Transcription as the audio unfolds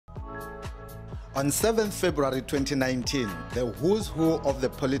On 7 February 2019, the who's who of the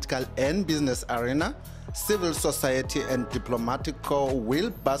political and business arena, civil society and diplomatic corps will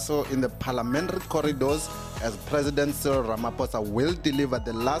bustle in the parliamentary corridors as President Cyril Ramaphosa will deliver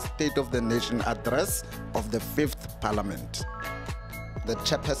the last State of the Nation address of the 5th Parliament. The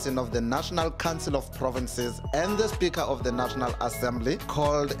chairperson of the National Council of Provinces and the Speaker of the National Assembly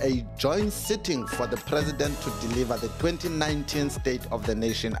called a joint sitting for the President to deliver the 2019 State of the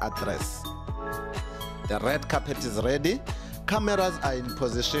Nation address. The red carpet is ready, cameras are in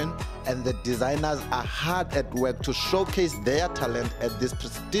position, and the designers are hard at work to showcase their talent at this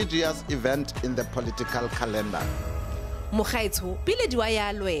prestigious event in the political calendar. Mokgaitsho pele di wa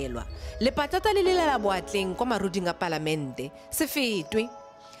ya lwelwa le patata le lela boatleng kwa maruding a parlamente se fetwe.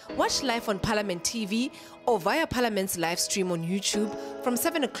 Watch live on Parliament TV or via Parliament's live stream on YouTube from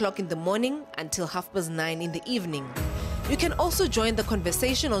 7 o'clock in the morning until 9:30 in the evening. You can also join the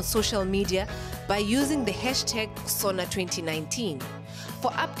conversation on social media by using the hashtag SONA2019.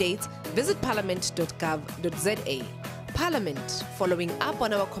 For updates, visit parliament.gov.za. Parliament, following up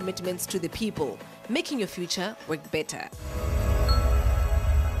on our commitments to the people, making your future work better.